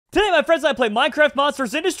Today, my friends and I play Minecraft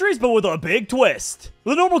Monsters Industries, but with a big twist.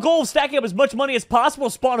 The normal goal of stacking up as much money as possible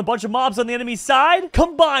to spawn a bunch of mobs on the enemy's side,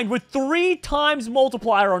 combined with 3 times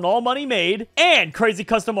multiplier on all money made, and crazy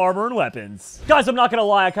custom armor and weapons. Guys, I'm not gonna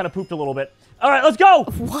lie, I kind of pooped a little bit. All right, let's go!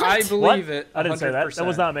 What? I believe it. I didn't say that. That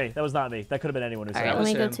was not me. That was not me. That could have been anyone who said that. All right,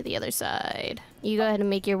 let me go to the other side. You go ahead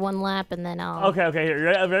and make your 1 lap, and then I'll... Okay, here.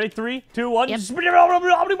 You ready? 3, 2, 1. Yep.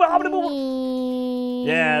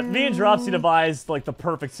 Yeah, me and Dropsy devised, like, the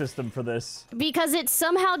perfect system for this. Because it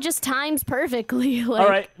somehow just times perfectly. Like... All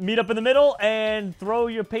right, meet up in the middle and throw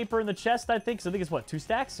your paper in the chest, I think. So I think it's, what, 2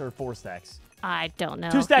 stacks or 4 stacks? I don't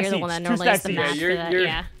know. 2 stacks You're the each. one that 2 normally stacks has the each. math for that.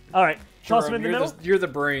 Yeah. All right, toss them Jerome, in the middle. You're the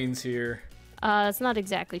brains here. It's not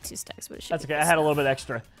exactly 2 stacks, but it should That's okay. I had a little bit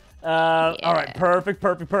extra. All right, perfect.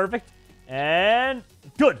 And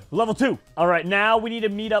good. Level 2. All right, now we need to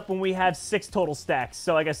meet up when we have 6 total stacks.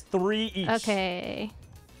 So I guess 3 each. Okay.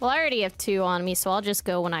 Well, I already have 2 on me, so I'll just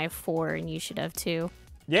go when I have 4, and you should have 2.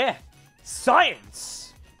 Yeah.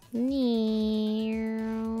 Science.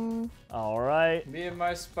 All right. Me and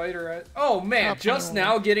my spider eye. Oh man, just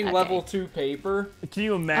now getting level 2 paper. Can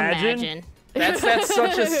you imagine? That's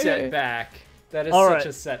such a setback. That is such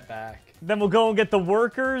a setback. Then we'll go and get the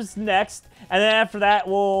workers next. And then after that,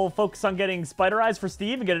 we'll focus on getting spider eyes for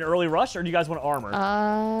Steve and get an early rush. Or do you guys want armor?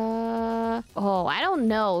 Oh, I don't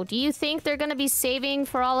know. Do you think they're going to be saving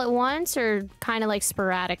for all at once or kind of like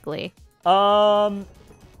sporadically? I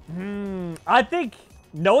think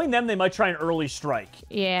knowing them, they might try an early strike.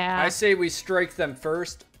 Yeah. I say we strike them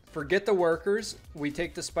first. Forget the workers. We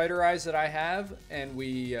take the spider eyes that I have, and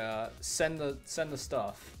we send the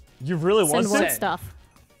stuff. You really want to send what stuff?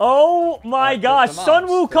 Oh my gosh! Sun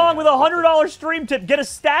Wukong with a $100 stream tip. Get a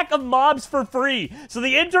stack of mobs for free. So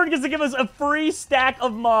the intern gets to give us a free stack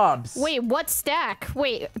of mobs. Wait, what stack?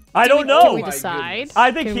 Wait, I don't know. Can we decide?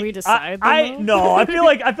 I think we decide? No. I feel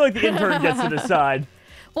like the intern gets to decide.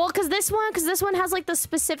 Well, because this one has like the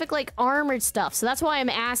specific like armored stuff, so that's why I'm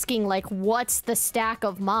asking like, what's the stack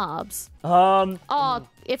of mobs? Oh,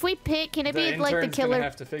 if we pick, can it be like the killer? Gonna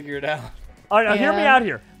have to figure it out. All right, now hear me out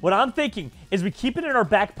here. What I'm thinking is we keep it in our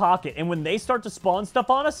back pocket, and when they start to spawn stuff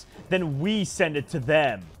on us, then we send it to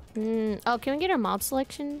them. Oh, can we get our mob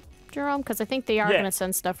selection, Jerome? Because I think they are gonna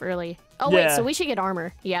send stuff early. Oh wait, so we should get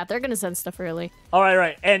armor. Yeah, they're gonna send stuff early. All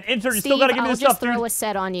right. And intern, you still gotta give me the stuff, dude. I'll just throw a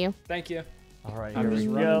set on you. Thank you. All right, I'm here just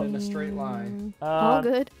we running go. in a straight line. All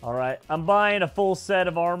good. All right, I'm buying a full set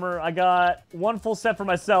of armor. I got 1 full set for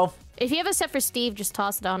myself. If you have a set for Steve, just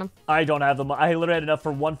toss it on him. I don't have them. I literally had enough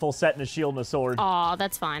for 1 full set and a shield and a sword. Oh,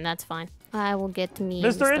 that's fine. That's fine. I will get to me.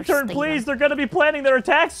 Mr. Intern, please. They're gonna be planning their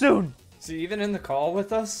attack soon. Is he even in the call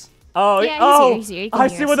with us? Oh, yeah, he's here. I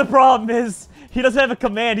see what the problem is. He doesn't have a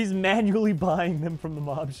command. He's manually buying them from the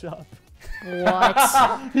mob shop.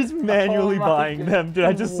 What? He's manually buying them, dude.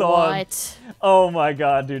 I just saw him. Oh my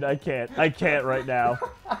god, dude. I can't right now.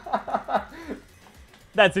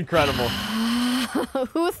 That's incredible.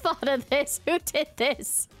 Who thought of this? Who did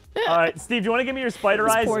this? All right, Steve, do you want to give me your spider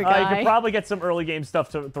eyes? Poor guy. You could probably get some early game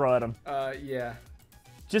stuff to throw at him. Yeah.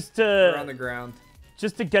 They're on the ground.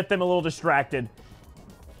 Just to get them a little distracted.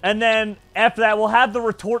 And then after that, we'll have the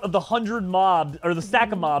retort of the 100 mobs, or the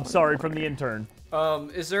stack of mobs, sorry, from the intern.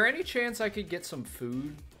 Is there any chance I could get some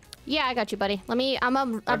food? Yeah, I got you, buddy.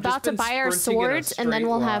 I'm about to buy our swords, and then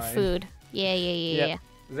we'll have food. Yeah.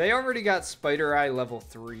 They already got Spider Eye level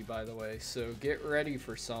 3, by the way, so get ready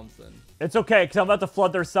for something. It's okay, because I'm about to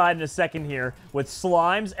flood their side in a second here with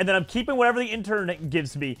slimes, and then I'm keeping whatever the intern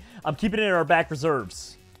gives me. I'm keeping it in our back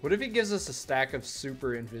reserves. What if he gives us a stack of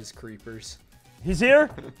super invis creepers? He's here.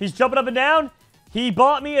 He's jumping up and down. He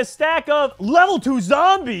bought me a stack of level 2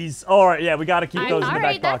 zombies. All right, yeah, we got to keep those in the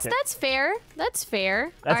back pocket. That's fair. That's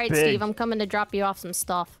fair. That's all right, big. Steve, I'm coming to drop you off some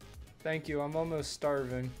stuff. Thank you. I'm almost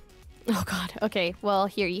starving. Oh, God. Okay, well,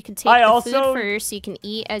 here, you can take the food first so you can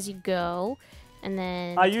eat as you go. And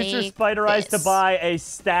then I used your spider eyes to buy a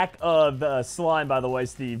stack of slime, by the way,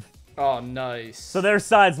 Steve. Oh, nice. So their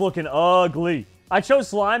side's looking ugly. I chose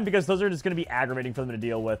slime because those are just going to be aggravating for them to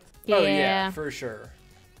deal with. Yeah. Oh, yeah, for sure.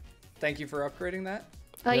 Thank you for upgrading that.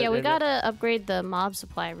 Oh, yeah, we gotta upgrade the mob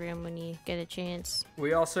supply room when you get a chance.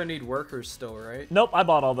 We also need workers still, right? Nope, I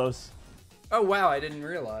bought all those. Oh, wow, I didn't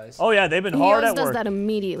realize. Oh, yeah, they've been hard at work. He does that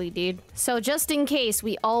immediately, dude. So just in case,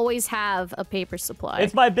 we always have a paper supply.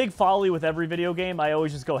 It's my big folly with every video game. I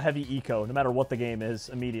always just go heavy eco, no matter what the game is,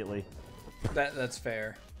 immediately. That's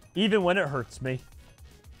fair. Even when it hurts me.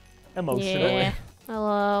 Emotionally. Yeah.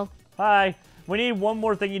 Hello. Hi. We need one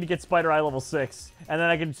more thingy to get Spider Eye level 6. And then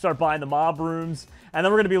I can start buying the mob rooms. And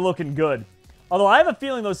then we're going to be looking good. Although I have a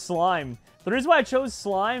feeling those slime... The reason why I chose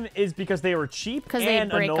slime is because they were cheap and they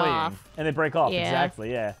break annoying. off. And they break off, Yeah.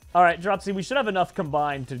 exactly, yeah. All right, Dropsy, we should have enough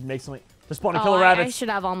combined to make something... To spawn a killer rabbits. I should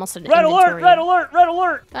have almost an Red inventory. alert! Red alert! Red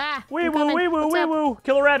alert! Ah, Wee woo, wee woo, wee woo.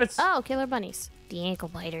 Killer rabbits. Oh, killer bunnies. The ankle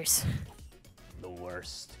biters. The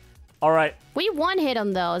worst. All right. We one-hit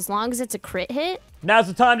them, though, as long as it's a crit hit. Now's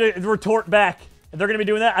the time to retort back. If they're going to be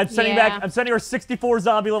doing that, I'm sending Yeah. back... I'm sending our 64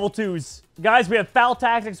 zombie level 2s. Guys, we have foul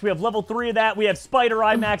tactics. We have level 3 of that. We have spider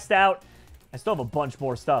eye maxed out. I still have a bunch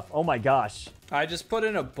more stuff. Oh, my gosh. I just put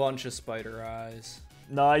in a bunch of spider eyes.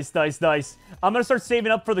 Nice, nice, nice. I'm going to start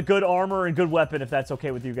saving up for the good armor and good weapon, if that's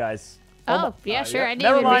okay with you guys. Oh, yeah, sure. yeah. I didn't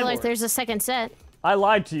Never even mind. realize there's a second set. I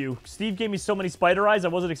lied to you. Steve gave me so many spider eyes I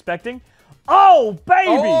wasn't expecting. Oh, baby!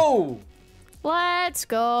 Oh! Let's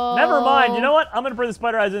go. Never mind. You know what? I'm going to bring the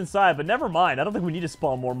spider eyes inside, but never mind. I don't think we need to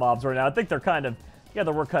spawn more mobs right now. I think they're kind of... You got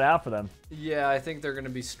their work cut out for them. Yeah, I think they're going to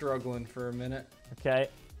be struggling for a minute. Okay.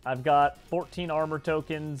 I've got 14 armor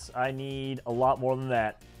tokens. I need a lot more than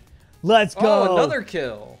that. Let's go! Oh, another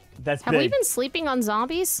kill. That's Have big. we been sleeping on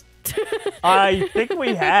zombies? I think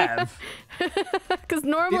we have. Because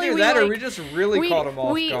normally Either we that or like, we just really caught them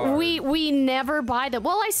off guard. we never buy them.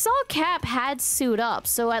 Well, I saw Cap had suit up,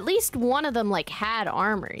 so at least one of them like had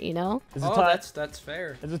armor, you know? Is it Oh, time, that's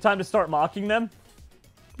fair. is it time to start mocking them?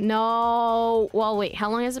 No. Well, wait. How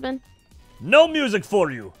long has it been? No music for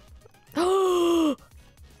you.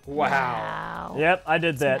 Wow. Yep, I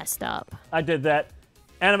did that. Messed up. I did that.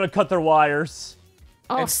 And I'm going to cut their wires.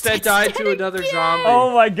 Oh, Instead died to another again. zombie.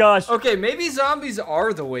 Oh my gosh. Okay, maybe zombies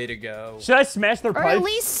are the way to go. Should I smash their Or pipes? at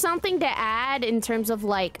least something to add in terms of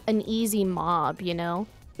like an easy mob, you know?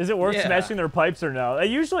 Is it worth Yeah. smashing their pipes or no? It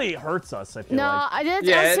usually hurts us, I feel No, like. I did.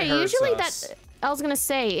 Yeah, I it say hurts usually us. that. I was gonna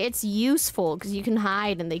say it's useful because you can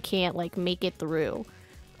hide and they can't like make it through.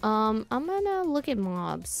 I'm gonna look at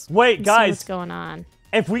mobs. Wait, and guys. see what's going on?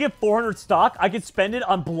 If we get 400 stock, I could spend it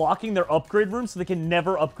on blocking their upgrade room so they can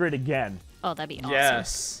never upgrade again. Oh, that'd be awesome.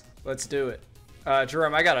 Yes. Let's do it.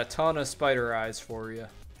 Jerome, I got a ton of spider eyes for you.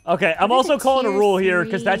 Okay, I'm think also it's calling a tier rule here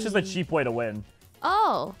because that's just a 3. cheap way to win.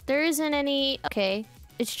 Oh, there isn't any. Okay,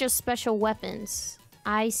 it's just special weapons.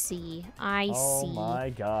 I see. I see. Oh my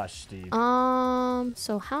gosh, Steve.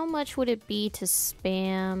 So how much would it be to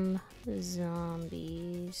spam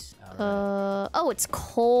zombies? Oh, it's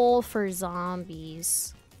coal for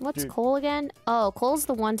zombies. What's Dude. coal again? Oh, coal's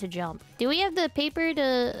the one to jump. Do we have the paper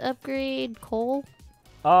to upgrade coal?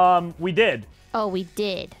 We did. Oh, we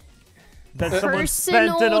did. Then someone spent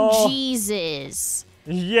it Personal all. Jesus.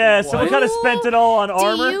 Yeah, someone kind of spent it all on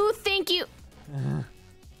armor. Do you think you...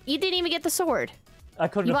 You didn't even get the sword. I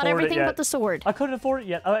couldn't You bought afford it everything yet. but the sword. I couldn't afford it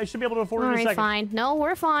yet. I should be able to afford it in a Alright, second. fine. No,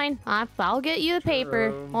 we're fine. I'll get you the paper.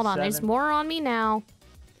 Jerome, Hold on, there's 7. more on me now.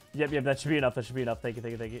 Yep, that should be enough. That should be enough. Thank you,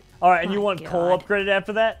 thank you, thank you. All right, and you Oh, want coal God. upgraded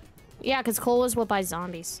after that? Yeah, because coal is what buys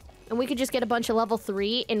zombies. And we could just get a bunch of level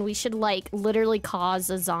 3, and we should, like, literally cause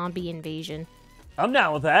a zombie invasion. I'm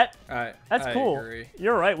down with that. That's I cool. agree.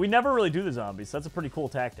 You're right. We never really do the zombies. That's a pretty cool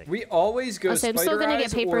tactic. We always go So I'm spider still gonna eyes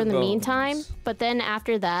get paper or in the bones. meantime, but then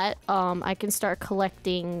after that, I can start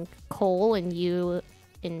collecting coal, and you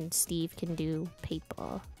and Steve can do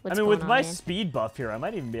paper. What's I mean, with going on, my man? speed buff here, I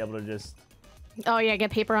might even be able to just... Oh yeah,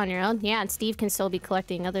 get paper on your own. Yeah, and Steve can still be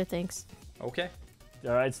collecting other things. Okay.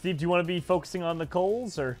 All right, Steve, do you want to be focusing on the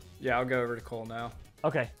coals, or... Yeah, I'll go over to Cole now.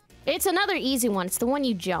 Okay. It's another easy one. It's the one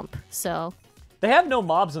you jump. So. They have no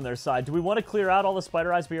mobs on their side. Do we want to clear out all the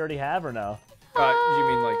spider eyes we already have, or no? You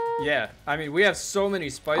mean like, yeah. I mean, we have so many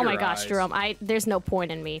spider eyes. Oh my gosh, Jerome! There's no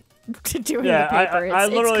point in me to doing Yeah, the paper. I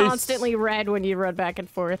It's literally constantly red when you run back and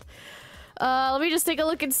forth. Let me just take a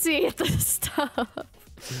look and see at this stuff.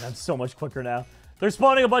 Dude, I'm so much quicker now. They're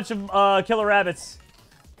spawning a bunch of killer rabbits.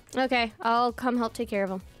 Okay, I'll come help take care of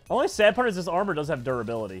them. Only sad part is this armor does have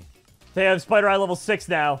durability. They have spider eye level 6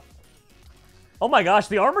 now. Oh my gosh,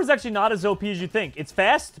 the armor is actually not as OP as you think. It's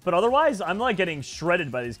fast, but otherwise, I'm like getting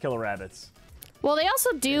shredded by these killer rabbits. Well, they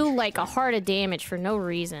also do like a heart of damage for no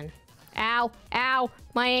reason. Ow, ow,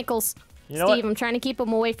 my ankles. You know Steve, what? I'm trying to keep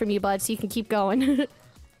them away from you, bud, so you can keep going.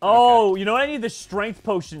 Oh, you know what? I need the strength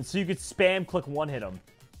potion so you could spam click one hit them.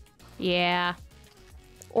 Yeah.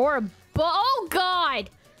 Or a oh god!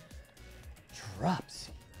 Drops.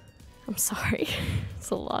 I'm sorry. It's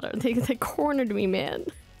a lot of they cornered me, man.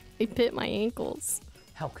 They bit my ankles.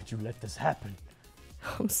 How could you let this happen?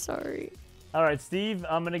 I'm sorry. All right, Steve,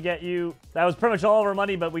 I'm going to get you. That was pretty much all of our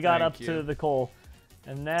money, but we got Thank up you. to the coal.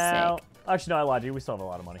 And now, Sick. actually, no, I lied to you. We still have a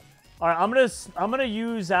lot of money. All right, I'm gonna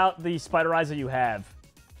use out the spider eyes that you have.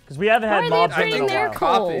 Because we haven't Why had are they mobs I in bringing a think their while. they're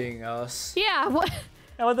coal? copying us. Yeah, what?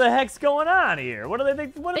 And what the heck's going on here? What do they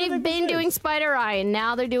think? They've been doing Spider Eye, and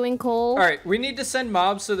now they're doing coal. All right, we need to send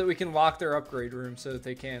mobs so that we can lock their upgrade room so that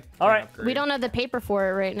they can't. All right. Upgrade. We don't have the paper for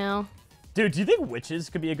it right now. Dude, do you think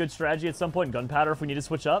witches could be a good strategy at some point in gunpowder if we need to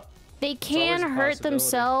switch up? They can hurt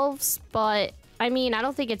themselves, but I mean, I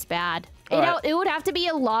don't think it's bad. It would have to be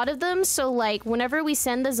a lot of them, so like whenever we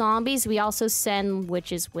send the zombies, we also send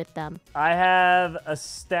witches with them. I have a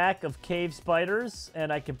stack of cave spiders,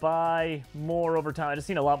 and I could buy more over time. I just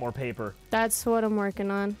need a lot more paper. That's what I'm working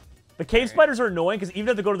on. The cave spiders are annoying because even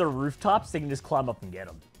if they go to their rooftops, they can just climb up and get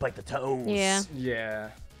them. Like the toes. Yeah.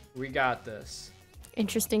 Yeah, we got this.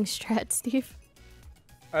 Interesting strat, Steve.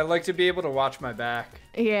 I'd like to be able to watch my back.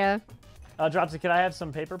 Yeah. Dropsy, can I have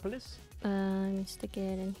some paper, please? Stick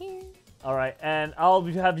it in here. All right, and I'll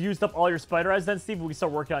have used up all your spider eyes then, Steve. We can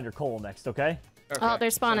start working on your coal next, okay? Oh,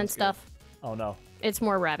 they're spawning stuff. Oh, no. It's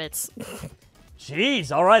more rabbits.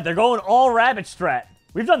 Jeez, all right, they're going all rabbit strat.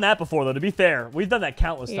 We've done that before, though, to be fair. We've done that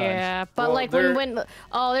countless times. Yeah, but well, like when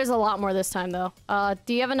oh, there's a lot more this time, though.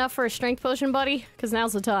 Do you have enough for a strength potion, buddy? Because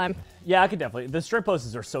now's the time. Yeah, I could definitely. The strength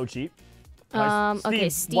potions are so cheap. Okay,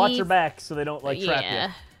 Steve. Watch your back so they don't, like,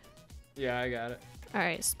 trap you. Yeah, I got it. All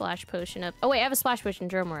right, splash potion up. Oh, wait, I have a splash potion.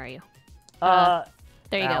 Jerome, where are you?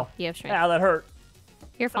 There you go. You have strength. Ow, that hurt.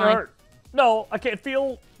 You're fine. That hurt. No, I can't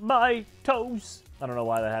feel my toes. I don't know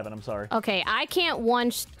why that happened. I'm sorry. Okay, I can't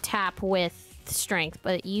one-tap with strength,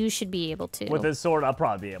 but you should be able to. With this sword, I'll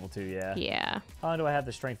probably be able to, yeah. Yeah. How long do I have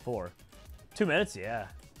the strength for? 2 minutes, yeah.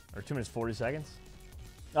 Or 2 minutes, 40 seconds.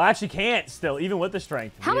 I actually can't still, even with the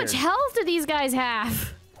strength. How much health do these guys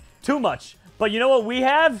have? Too much. But you know what we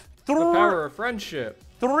have? The power of friendship.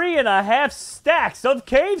 3.5 stacks of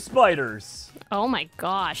cave spiders. Oh my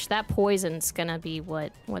gosh, that poison's gonna be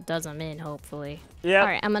what does them in, hopefully. Yeah. All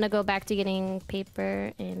right, I'm gonna go back to getting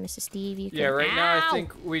paper, and Mr. Steve, you can. Yeah, right now I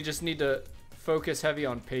think we just need to focus heavy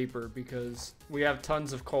on paper because we have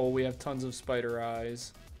tons of coal, we have tons of spider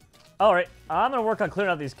eyes. All right, I'm gonna work on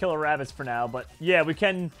clearing out these killer rabbits for now, but yeah, we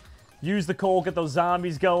can use the coal, get those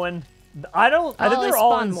zombies going. I think they're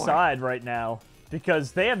all inside right now.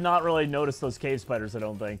 Because they have not really noticed those cave spiders, I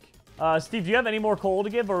don't think. Steve, do you have any more coal to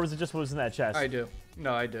give, or was it just what was in that chest? I do.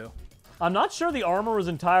 No, I do. I'm not sure the armor was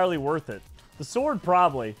entirely worth it. The sword,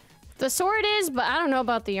 probably. The sword is, but I don't know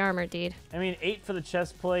about the armor, dude. I mean, 8 for the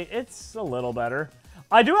chest plate. It's a little better.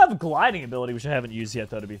 I do have a gliding ability, which I haven't used yet,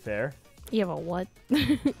 though, to be fair. You have a what?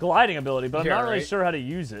 Gliding ability, but I'm not really sure how to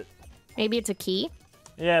use it. Maybe it's a key?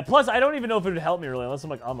 Yeah, plus, I don't even know if it would help me, really, unless I'm,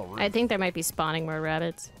 like, on the roof. I think there might be spawning more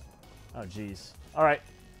rabbits. Oh, jeez. All right,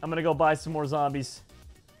 I'm going to go buy some more zombies.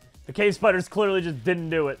 The cave spiders clearly just didn't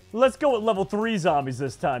do it. Let's go with level 3 zombies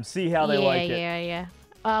this time, see how they like it. Yeah.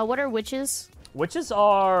 What are witches? Witches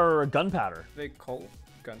are gunpowder. They coal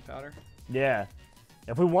gunpowder? Yeah.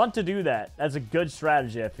 If we want to do that, that's a good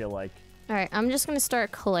strategy, I feel like. All right, I'm just going to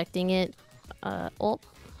start collecting it. All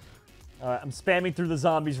right, I'm spamming through the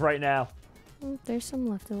zombies right now. Oh, there's some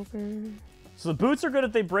left over. So the boots are good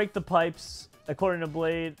if they break the pipes, according to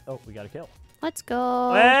Blade. Oh, we got a kill. Let's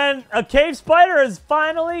go. And a cave spider has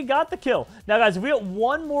finally got the kill. Now, guys, if we get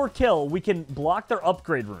one more kill, we can block their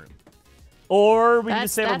upgrade room. Or we can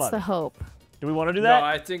just save our money. That's the hope. Do we want to do that?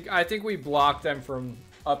 No, I think we block them from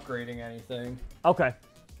upgrading anything. Okay.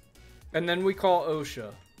 And then we call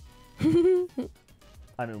OSHA.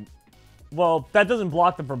 I mean, well, that doesn't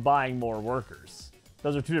block them from buying more workers.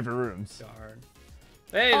 Those are 2 different rooms. Darn.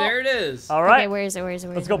 Hey, there it is. All right. Okay, where is it?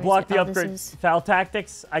 Let's go block the upgrade. Foul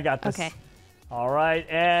tactics. I got this. Okay. All right,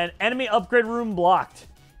 and enemy upgrade room blocked.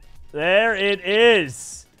 There it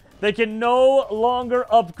is. They can no longer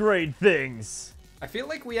upgrade things. I feel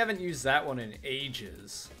like we haven't used that one in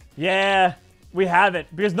ages. Yeah, we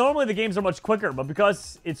haven't. Because normally the games are much quicker, but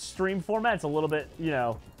because it's stream format, it's a little bit, you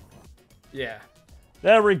know. Yeah.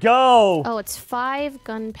 There we go. Oh, it's 5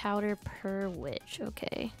 gunpowder per witch.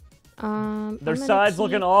 Okay. Their side's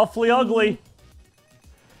looking awfully ugly.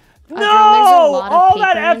 No! All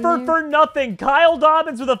that effort for nothing. Kyle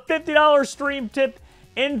Dobbins with a $50 stream tip.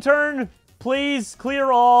 Intern, please clear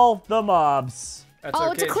all the mobs. That's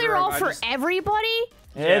okay, it's a clear Jerome. all for everybody?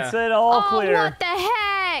 Yeah. It's an all clear. Oh, what the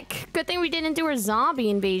heck? Good thing we didn't do a zombie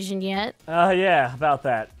invasion yet. Yeah, about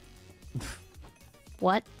that.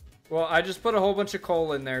 What? Well, I just put a whole bunch of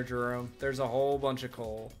coal in there, Jerome. There's a whole bunch of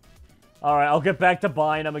coal. All right, I'll get back to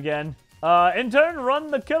buying them again. Intern, run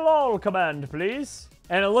the kill all command, please.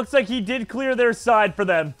 And it looks like he did clear their side for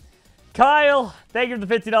them. Kyle, thank you for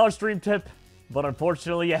the $50 stream tip. But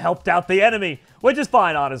unfortunately, you helped out the enemy. Which is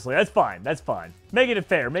fine, honestly. That's fine. That's fine. Making it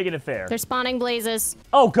fair. Making it fair. They're spawning blazes.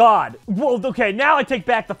 Oh, God. Well, okay, now I take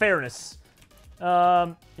back the fairness. You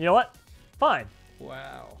know what? Fine.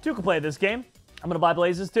 Wow. 2 can play this game. I'm gonna buy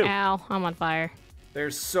blazes too. Ow, I'm on fire.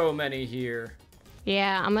 There's so many here.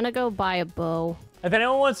 Yeah, I'm gonna go buy a bow. If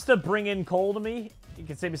anyone wants to bring in coal to me, you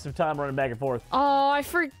can save me some time running back and forth. Oh, I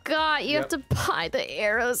forgot. You have to buy the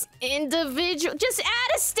arrows individual. Just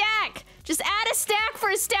add a stack. Just add a stack for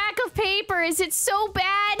a stack of paper. Is it so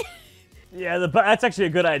bad? Yeah, that's actually a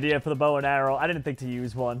good idea for the bow and arrow. I didn't think to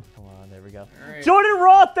use one. Come on, there we go. Right. Jordan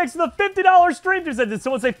Roth, thanks for the $50 stream. Just said, did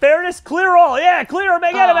someone say fairness? Clear all. Yeah, clear them.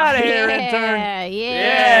 Get them out of here, intern.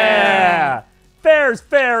 Yeah. Fair's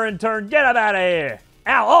fair, intern. Get them out of here.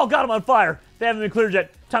 Ow. Oh, got him on fire. They haven't been cleared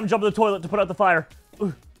yet. Time to jump in the toilet to put out the fire.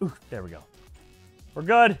 Ooh, there we go. We're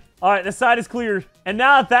good. All right, this side is cleared. And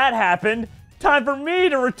now that that happened, time for me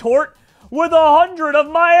to retort with 100 of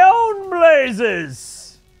my own blazes.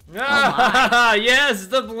 Ah, yes,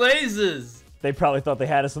 the blazes. They probably thought they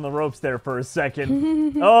had us on the ropes there for a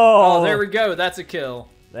second. Oh, there we go. That's a kill.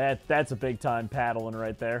 That's a big time paddling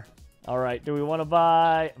right there. All right, do we want to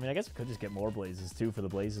buy? I mean, I guess we could just get more blazes too for the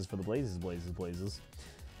blazes, blazes.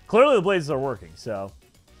 Clearly the blazes are working, so.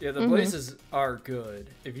 Yeah, the blazes are good.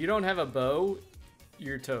 If you don't have a bow,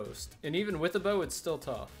 you're toast. And even with a bow, it's still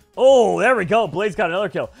tough. Oh, there we go. Blaze got another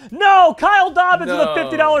kill. No, Kyle Dobbins with a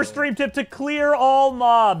 $50 stream tip to clear all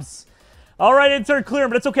mobs. All right, intern, clear them,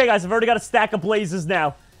 but it's okay, guys. I've already got a stack of blazes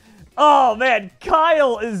now. Oh, man,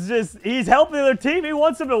 Kyle is he's helping the other team. He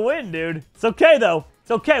wants them to win, dude. It's okay, though.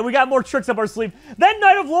 It's okay. We got more tricks up our sleeve. Then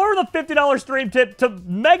Knight of Lore with a $50 stream tip to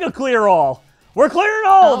mega clear all. We're clearing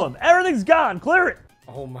all of them. Everything's gone. Clear it.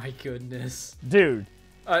 Oh, my goodness. Dude.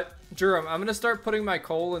 Jerome, I'm going to start putting my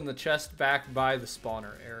coal in the chest back by the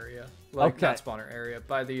spawner area. Like, okay. Not spawner area,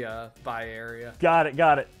 by the buy area. Got it.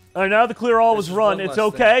 All right, now the clear all was run. It's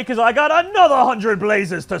okay, because I got another 100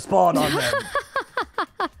 blazes to spawn on them.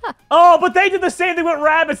 Oh, but they did the same thing with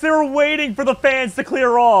rabbits. They were waiting for the fans to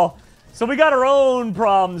clear all. So we got our own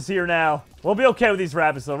problems here now. We'll be okay with these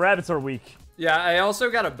rabbits, though. Rabbits are weak. Yeah, I also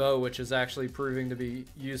got a bow, which is actually proving to be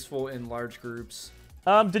useful in large groups.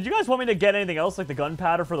 Did you guys want me to get anything else, like the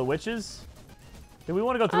gunpowder for the witches? Do we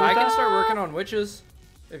want to go through I with that? can start working on witches,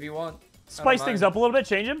 if you want. Spice things up a little bit,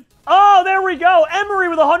 change them. Oh, there we go. Emery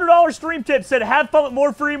with a $100 stream tip said, have fun with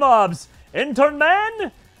more free mobs. Intern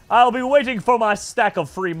man, I'll be waiting for my stack of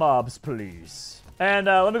free mobs, please. And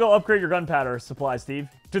let me go upgrade your gunpowder supply, Steve.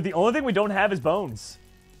 Dude, the only thing we don't have is bones.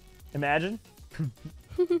 Imagine.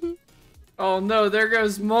 Oh no, there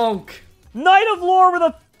goes Monk. Knight of Lore with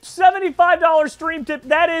a $75 stream tip.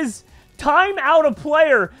 That is time out of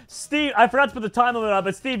player. Steve, I forgot to put the time limit on,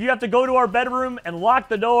 but Steve, you have to go to our bedroom and lock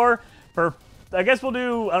the door for, I guess we'll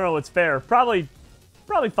do, I don't know what's fair. Probably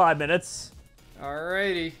 5 minutes.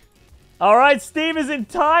 Alrighty. All right, Steve is in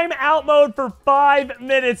time out mode for 5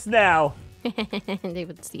 minutes now.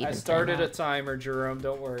 I started a timer, Jerome.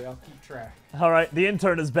 Don't worry, I'll keep track. All right, the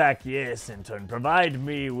intern is back. Yes, intern, provide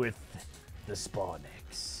me with the spawn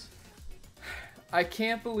eggs. I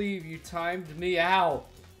can't believe you timed me out.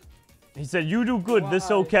 He said, you do good. Why?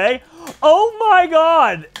 This okay? Oh my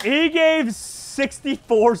god! He gave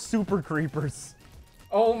 64 super creepers.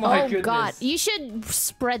 Oh my goodness. Oh god, you should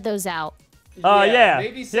spread those out. Yeah.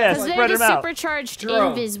 Maybe yeah, spread them out. Supercharged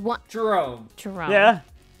invis one. Jerome. Yeah?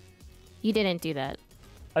 You didn't do that.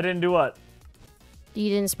 I didn't do what? You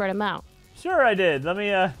didn't spread them out. Sure I did. Let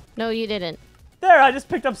me, No, you didn't. There, I just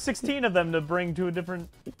picked up 16 of them to bring to a different...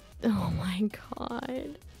 Oh my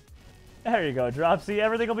god. There you go, Dropsy.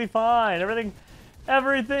 Everything will be fine.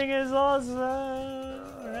 Everything is awesome.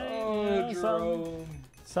 Right? Oh, Jerome.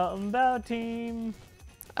 Something about team.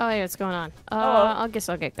 Oh, yeah, what's going on? I guess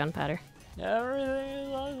I'll get gunpowder. Everything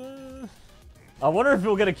is awesome. I wonder if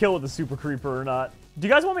we'll get a kill with the super creeper or not. Do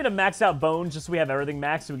you guys want me to max out bones just so we have everything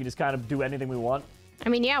maxed so we can just kind of do anything we want? I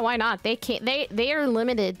mean, yeah, why not? They can't. They are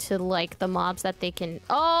limited to like the mobs that they can.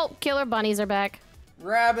 Oh, killer bunnies are back.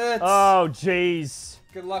 Rabbits. Oh, jeez.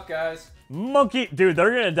 Good luck, guys. Monkey, dude,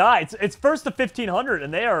 they're gonna die. It's first to 1500,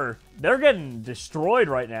 and they're getting destroyed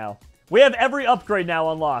right now. We have every upgrade now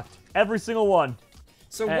unlocked, every single one.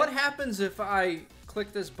 So what happens if I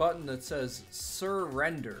click this button that says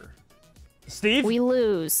surrender? Steve, we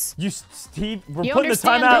lose. Steve, we're you putting the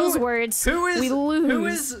timeout. Understand those words? We lose. Who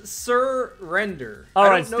is surrender? All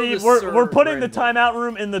right, Steve, we're putting the timeout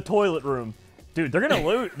room in the toilet room. Dude, they're gonna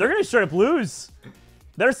lose. They're gonna straight up lose.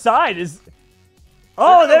 Their side is.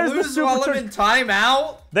 Oh, there's the super. While I'm in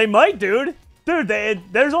timeout. They might, dude. Dude,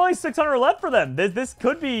 there's only 600 left for them. This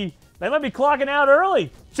could be. They might be clocking out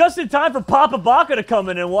early, just in time for Papa Baka to come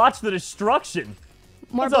in and watch the destruction.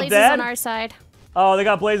 More blazes on our side. Oh, they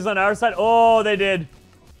got blazes on our side. Oh, they did.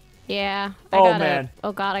 Yeah. Man.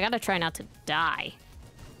 Oh god, I gotta try not to die.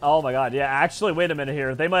 Oh my god. Yeah. Actually, wait a minute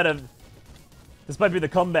here. They might have. This might be the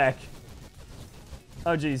comeback.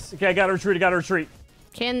 Oh, jeez. Okay, I gotta retreat.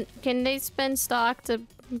 Can they spend stock to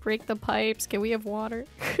break the pipes? Can we have water?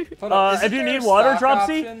 If you need water,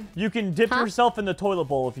 Dropsy, you can dip yourself in the toilet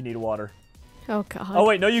bowl if you need water. Oh, God. Oh,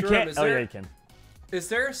 wait, no, you can't. Oh, yeah, you can. Is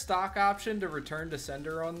there a stock option to return to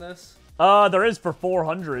sender on this? There is for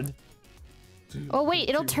 400. Oh, wait,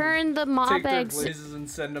 it'll turn the mob Take eggs. their blazes and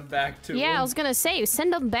send them back to Yeah, I was gonna say,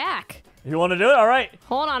 send them back. You want to do it? All right.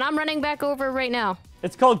 Hold on, I'm running back over right now.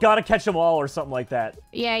 It's called Gotta Catch 'Em All or something like that.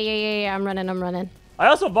 Yeah, I'm running. I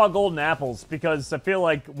also bought golden apples because I feel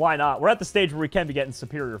like, why not? We're at the stage where we can be getting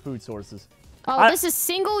superior food sources. Oh, this is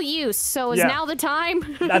single use, so is now the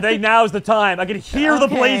time? I think now is the time. I can hear the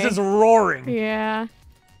blazes roaring. Yeah.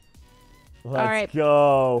 Let's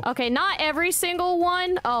go. Okay, not every single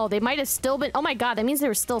one. Oh, they might have still been... Oh my god, that means they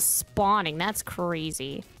were still spawning. That's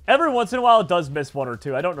crazy. Every once in a while, it does miss one or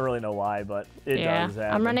two. I don't really know why, but it does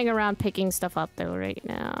happen. I'm running around picking stuff up, though, right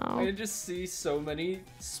now. I just see so many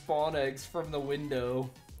spawn eggs from the window.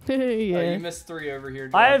 Yeah. Oh, you missed 3 over here.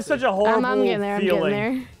 I have such a horrible I'm getting there,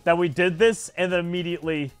 feeling that we did this, and then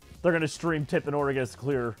immediately they're going to stream tip in order to get us to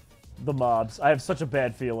clear the mobs. I have such a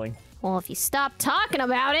bad feeling. Well, if you stop talking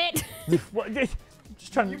about it.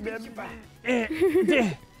 Just trying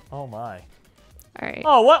to... Oh, my. All right.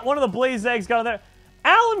 Oh, what? One of the blaze eggs got in there.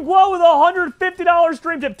 Alan Guo with a $150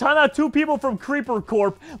 stream tip. Time out 2 people from Creeper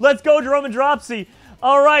Corp. Let's go, Jerome and Dropsy.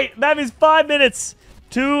 All right, that means 5 minutes.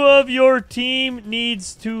 2 of your team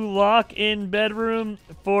needs to lock in bedroom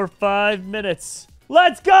for 5 minutes.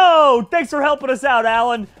 Let's go! Thanks for helping us out,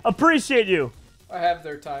 Alan. Appreciate you. I have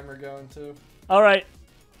their timer going, too. All right.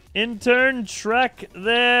 Intern, track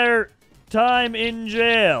their time in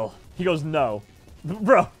jail. He goes, no.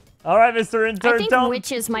 Bro. All right, Mr. Intern. I think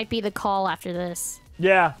witches might be the call after this.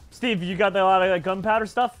 Yeah. Steve, you got a lot of gunpowder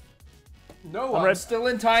stuff? No, I'm still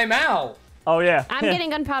in timeout. Oh, yeah. I'm getting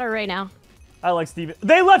gunpowder right now. I like Steve.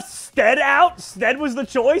 They left Stead out? Stead was the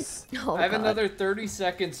choice? Oh, I have another 30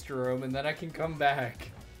 seconds, Jerome, and then I can come back.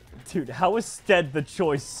 Dude, how is Stead the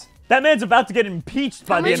choice? That man's about to get impeached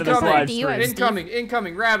by the end of this live stream.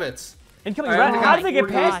 Incoming rabbits. Incoming rabbits? How did they get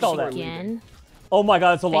past all that? Again. Oh my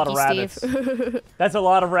god, that's a lot of rabbits. That's a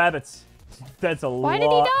lot of rabbits. That's a lot. Why did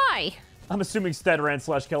he die? I'm assuming Stead ran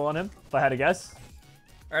 /kill on him, if I had to guess.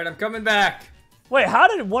 Alright, I'm coming back. Wait, how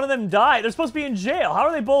did one of them die? They're supposed to be in jail. How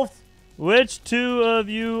are they both? Which 2 of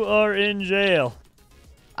you are in jail?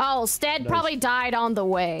 Oh, Stead probably died on the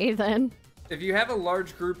way, then. If you have a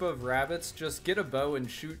large group of rabbits, just get a bow and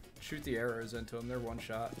shoot the arrows into them. They're one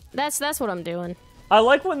shot. That's what I'm doing. I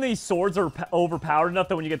like when these swords are overpowered enough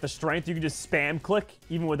that when you get the strength, you can just spam click,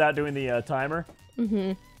 even without doing the timer.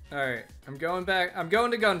 Mm-hmm. Alright, I'm going back. I'm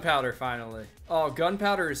going to gunpowder, finally. Oh,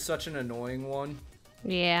 gunpowder is such an annoying one.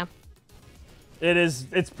 Yeah. It is.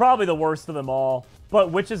 It's probably the worst of them all.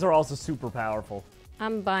 But witches are also super powerful.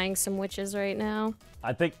 I'm buying some witches right now.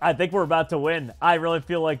 I think we're about to win. I really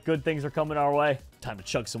feel like good things are coming our way. Time to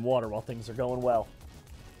chug some water while things are going well.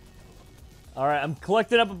 All right, I'm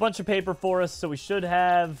collecting up a bunch of paper for us, so we should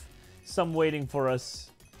have some waiting for us.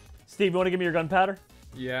 Steve, you want to give me your gunpowder?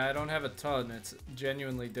 Yeah, I don't have a ton. It's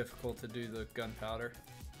genuinely difficult to do the gunpowder.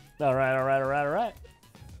 All right.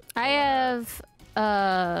 I have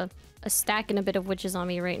a stack and a bit of witches on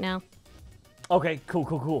me right now. Okay,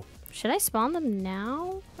 cool. Should I spawn them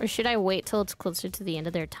now? Or should I wait till it's closer to the end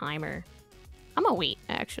of their timer? I'm gonna wait,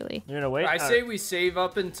 actually. You're gonna wait? I say we save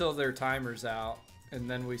up until their timer's out, and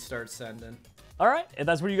then we start sending. All right, if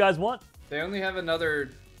that's what you guys want. They only have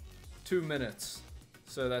another 2 minutes,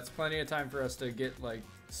 so that's plenty of time for us to get, like,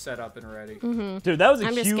 set up and ready. Mm-hmm. Dude, that was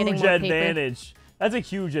a huge advantage. That's a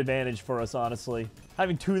huge advantage for us, honestly.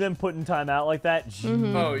 Having 2 of them put in timeout like that.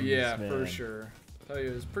 Jeez, oh, yeah, man. for sure. I tell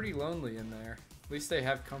you, it was pretty lonely in there. At least they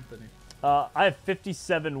have company. I have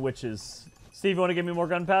 57 witches. Steve, you want to give me more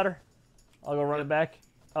gunpowder? I'll go run it back.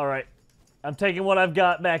 All right. I'm taking what I've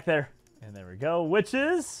got back there. And there we go.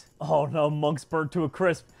 Witches. Oh, no. Monks burned to a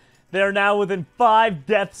crisp. They're now within 5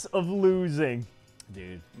 deaths of losing.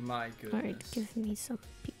 Dude. My goodness. All right, give me some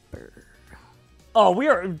paper. Oh, we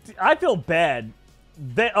are... I feel bad.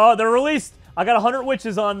 They're released. I got 100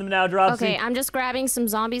 witches on them now, Dropsy. Okay, I'm just grabbing some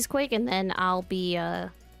zombies quick, and then I'll be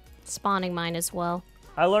spawning mine as well.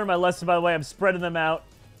 I learned my lesson, by the way. I'm spreading them out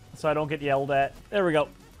so I don't get yelled at. There we go.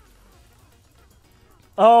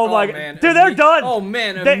 Oh my god. Man. Dude, they're done. Oh,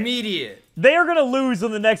 man, immediate. They are going to lose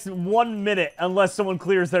in the next 1 minute unless someone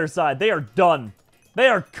clears their side. They are done. They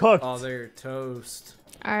are cooked. Oh, they're toast.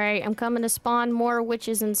 All right, I'm coming to spawn more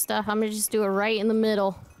witches and stuff. I'm going to just do it right in the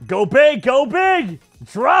middle. Go big. Go big.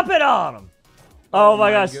 Drop it on them. Oh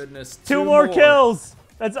my gosh. Goodness. 2 more kills.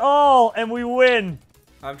 That's all, and we win.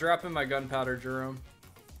 I'm dropping my gunpowder, Jerome.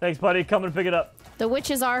 Thanks, buddy. Come and pick it up. The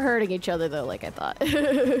witches are hurting each other, though, like I thought.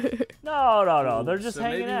 No. They're just So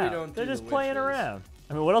hanging maybe we out. don't They're do just the playing witches. around.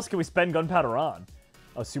 I mean, what else can we spend gunpowder on?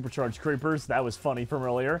 Oh, supercharged creepers. That was funny from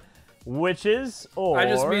earlier. Witches, or... I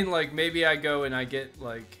just mean, like, maybe I go and I get,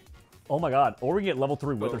 like... Oh, my God. Or we can get level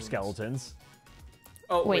 3 wither Bones. skeletons.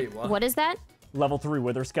 Oh, Wait, what is that? Level 3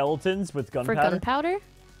 wither skeletons with For gunpowder. gunpowder?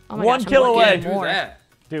 Oh my 1 gosh, kill I'm away. looking Do at more. that.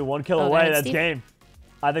 Dude, 1 kill Oh, away. that's That's Steve. game.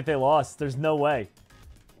 I think they lost. There's no way.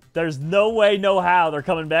 There's no way, no how they're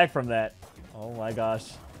coming back from that. Oh, my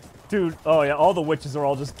gosh. Dude, oh, yeah. All the witches are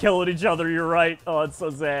all just killing each other. You're right. Oh, it's so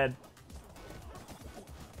sad.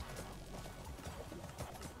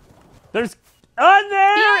 There's... Oh,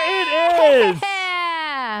 there it is!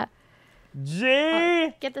 Yeah!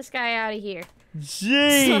 G! Get this guy out of here.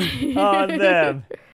 G on them.